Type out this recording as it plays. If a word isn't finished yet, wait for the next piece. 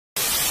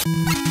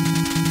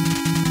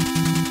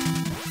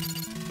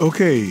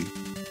Okay,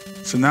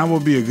 so now will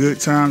be a good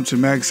time to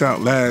max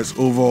out Lad's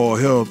overall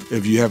health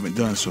if you haven't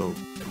done so.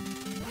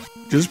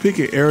 Just pick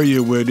an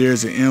area where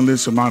there's an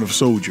endless amount of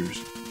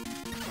soldiers.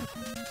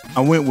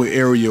 I went with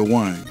area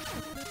 1.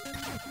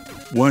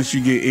 Once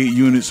you get 8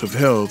 units of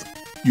health,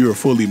 you are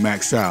fully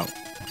maxed out.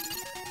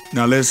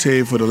 Now let's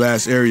head for the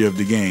last area of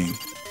the game.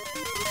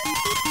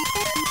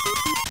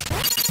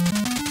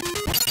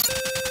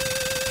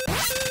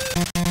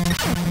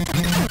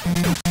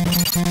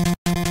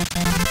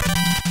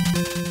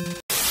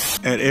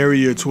 At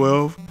area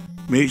 12,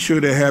 make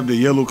sure to have the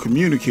yellow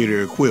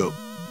communicator equipped.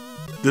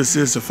 This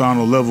is the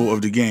final level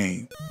of the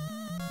game.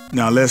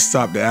 Now let's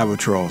stop the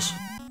albatross.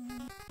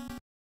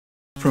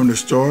 From the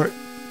start,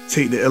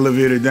 take the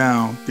elevator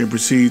down, then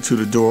proceed to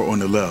the door on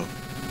the left.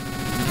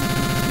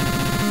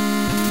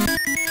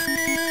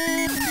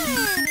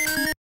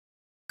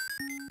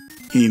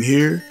 In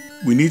here,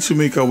 we need to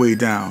make our way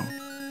down.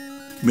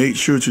 Make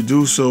sure to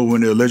do so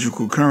when the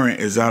electrical current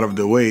is out of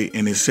the way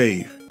and is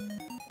safe.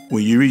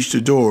 When you reach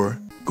the door,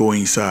 go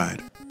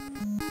inside.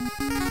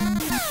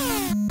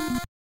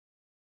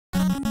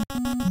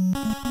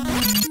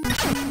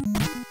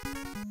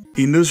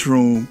 In this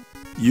room,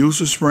 use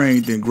the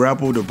spring, then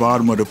grapple the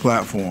bottom of the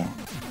platform.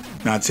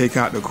 Now take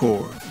out the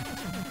cord.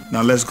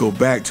 Now let's go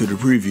back to the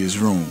previous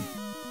room.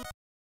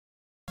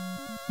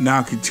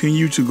 Now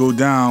continue to go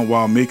down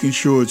while making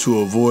sure to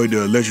avoid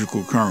the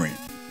electrical current.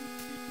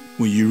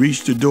 When you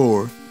reach the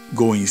door,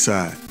 go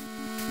inside.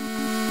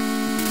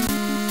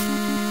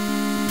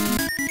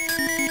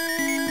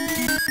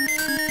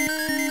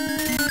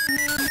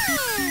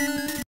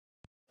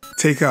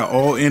 Take out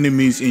all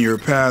enemies in your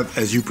path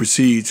as you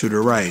proceed to the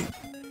right.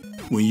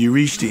 When you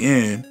reach the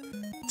end,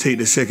 take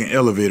the second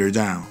elevator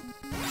down.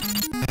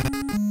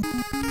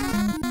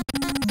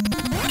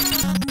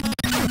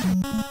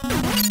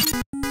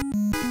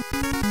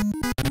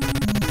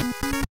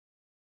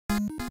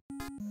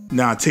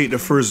 Now take the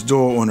first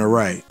door on the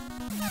right.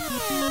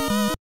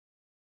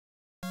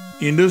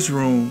 In this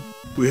room,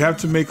 we have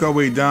to make our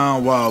way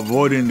down while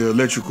avoiding the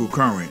electrical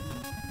current.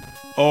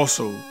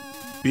 Also,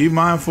 be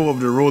mindful of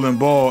the rolling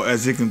ball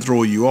as it can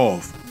throw you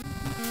off.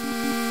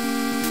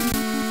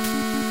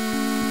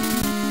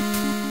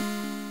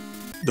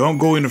 Don't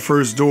go in the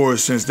first door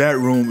since that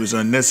room is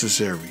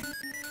unnecessary.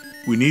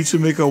 We need to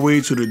make our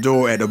way to the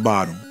door at the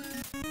bottom.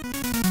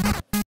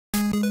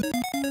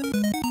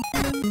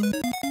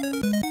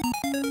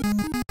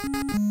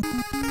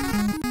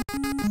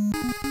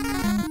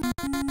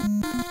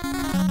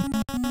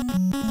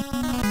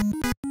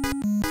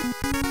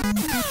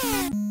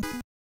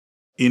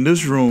 In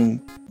this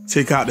room,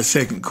 take out the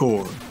second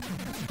cord.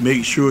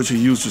 Make sure to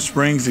use the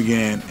springs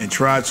again and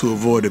try to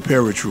avoid the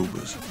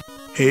paratroopers.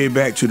 Head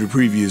back to the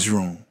previous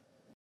room.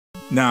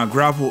 Now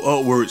grapple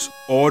upwards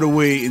all the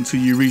way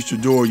until you reach the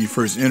door you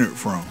first entered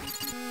from.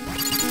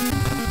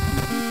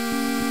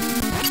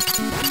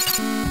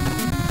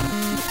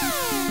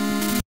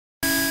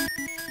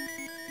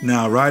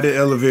 Now ride the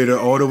elevator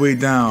all the way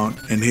down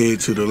and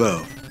head to the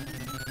left.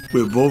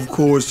 With both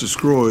cords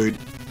destroyed,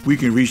 we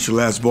can reach the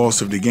last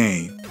boss of the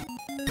game.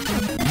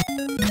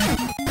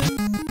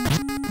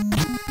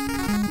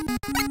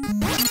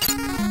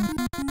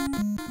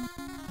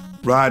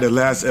 Ride the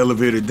last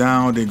elevator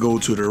down, then go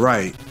to the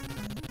right.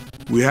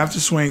 We have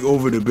to swing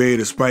over the bed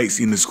of spikes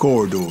in this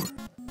corridor.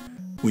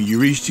 When you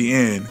reach the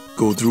end,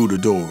 go through the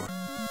door.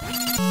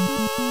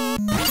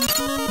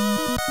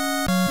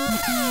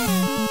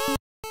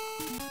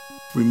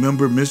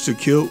 Remember Mr.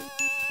 Kilt?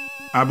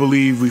 I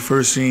believe we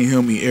first seen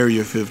him in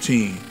Area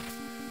 15.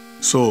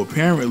 So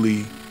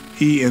apparently,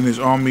 he and his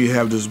army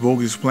have this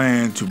bogus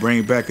plan to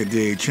bring back a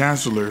dead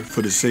chancellor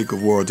for the sake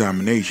of world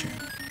domination.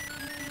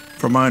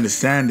 From my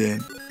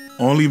understanding,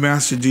 only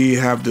Master D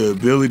have the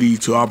ability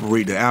to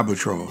operate the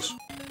albatross.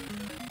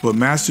 But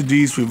Master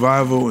D's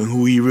survival and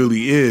who he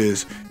really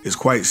is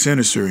quite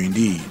sinister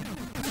indeed.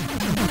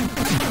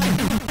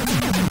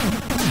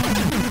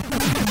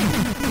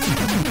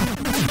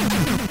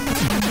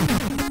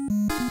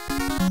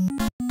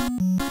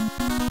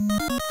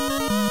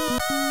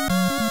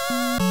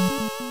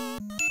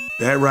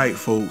 That right,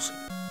 folks.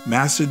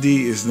 Master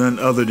D is none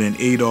other than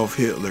Adolf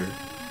Hitler.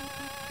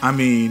 I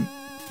mean,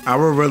 I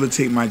would rather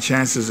take my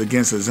chances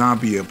against a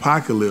zombie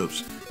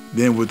apocalypse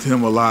than with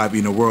him alive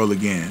in the world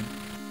again.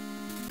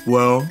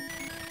 Well,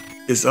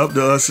 it's up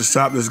to us to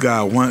stop this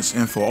guy once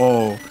and for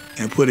all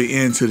and put an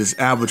end to this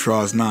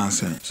albatross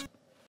nonsense.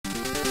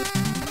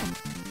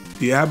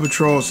 The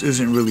albatross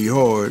isn't really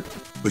hard,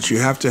 but you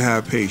have to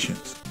have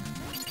patience.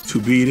 To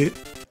beat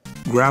it,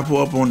 grapple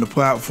up on the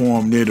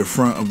platform near the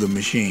front of the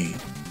machine.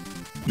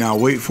 Now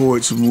wait for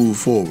it to move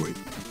forward.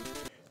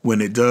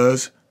 When it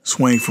does,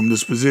 swing from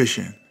this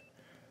position.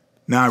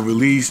 Now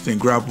release and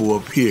grapple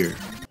up here.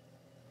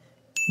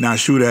 Now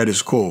shoot at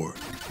its core.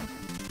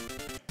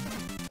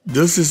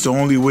 This is the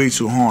only way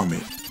to harm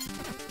it.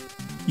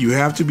 You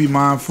have to be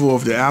mindful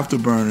of the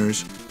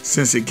afterburners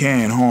since it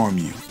can harm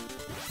you.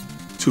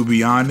 To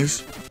be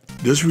honest,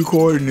 This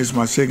recording is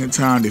my second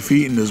time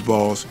defeating this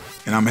boss,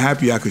 and I'm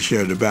happy I could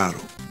share the battle.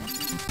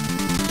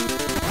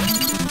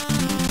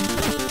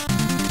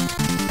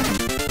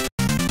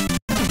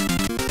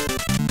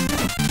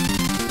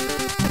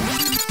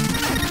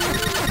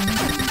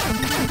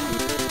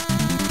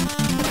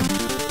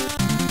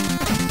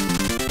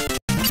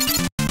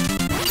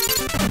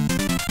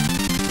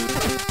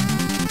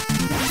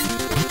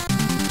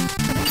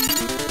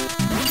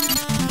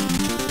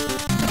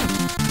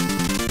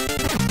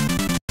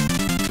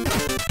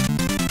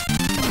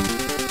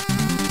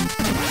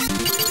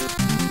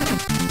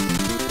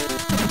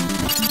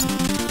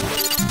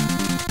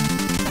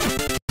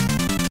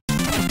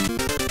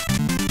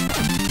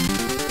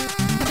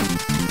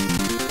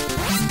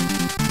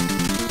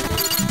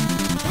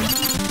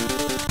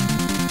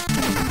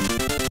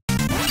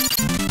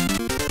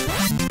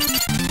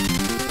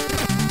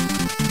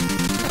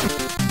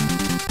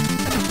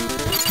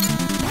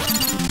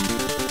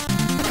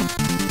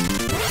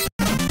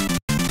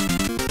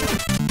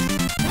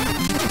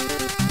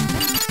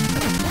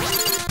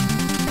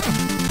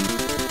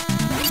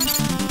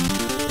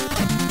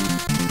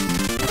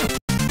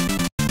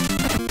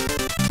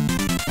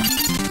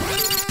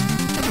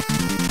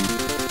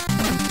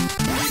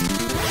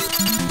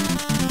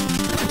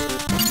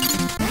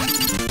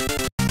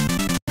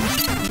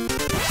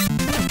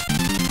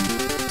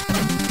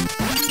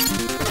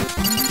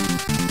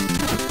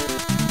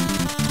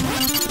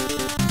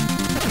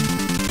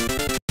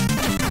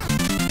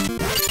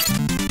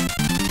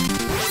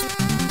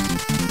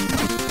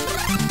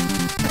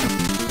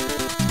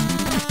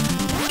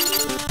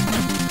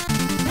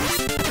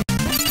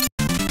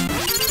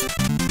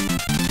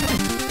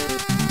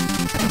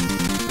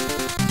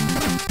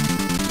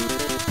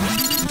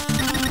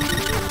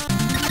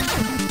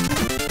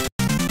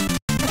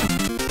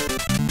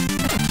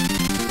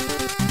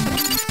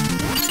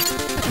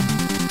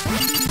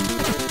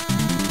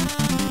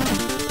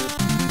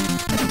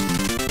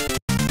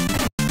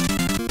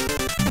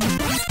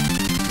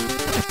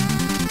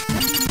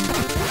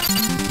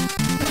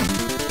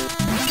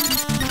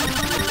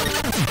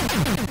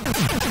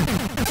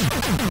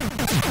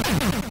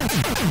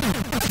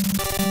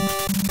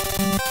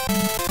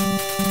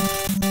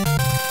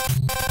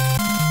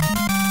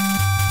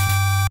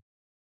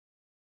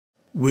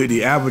 With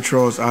the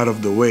albatross out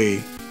of the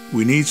way,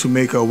 we need to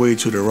make our way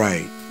to the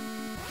right.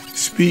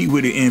 Speak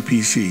with the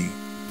NPC.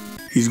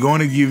 He's going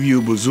to give you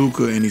a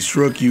bazooka and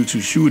instruct you to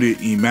shoot it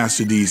in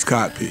Master D's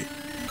cockpit.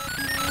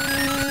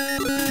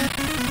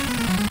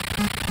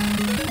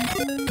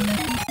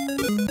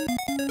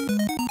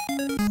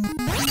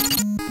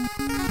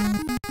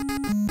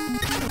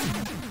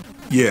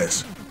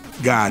 Yes,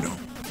 got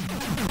him.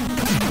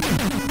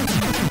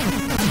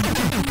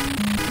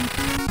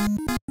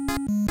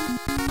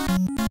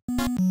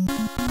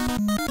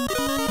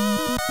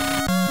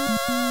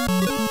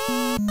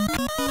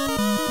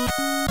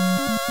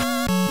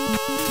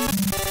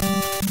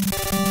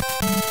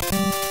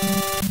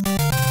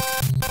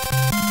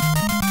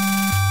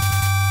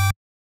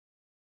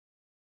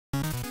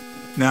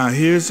 Now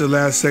here's the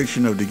last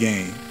section of the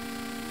game.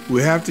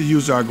 We have to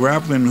use our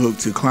grappling hook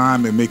to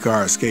climb and make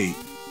our escape.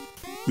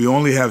 We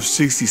only have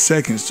 60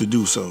 seconds to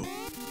do so.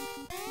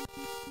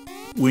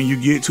 When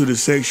you get to the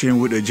section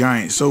with the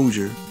giant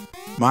soldier,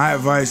 my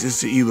advice is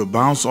to either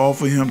bounce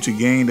off of him to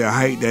gain the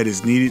height that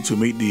is needed to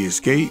make the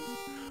escape,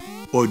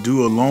 or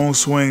do a long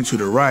swing to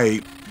the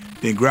right,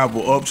 then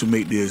grapple up to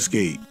make the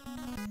escape.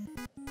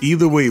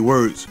 Either way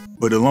works,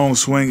 but the long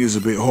swing is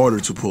a bit harder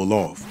to pull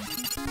off.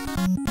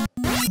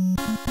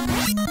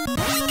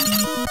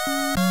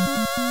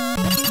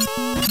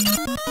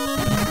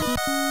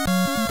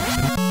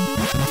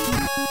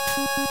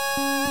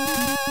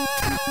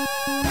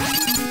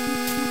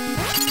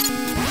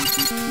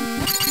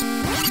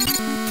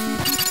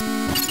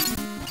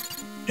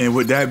 And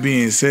with that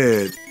being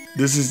said,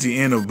 this is the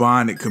end of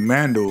Bionic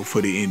Commando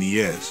for the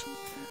NES.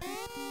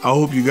 I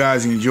hope you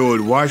guys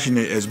enjoyed watching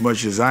it as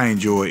much as I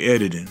enjoyed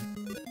editing.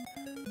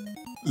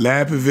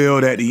 Lad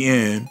prevailed at the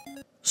end,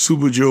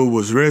 Super Joe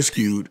was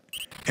rescued,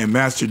 and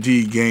Master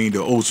D gained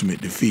the ultimate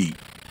defeat.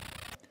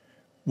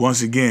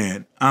 Once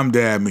again, I'm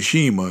Dad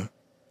Mishima.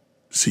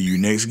 See you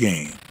next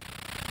game.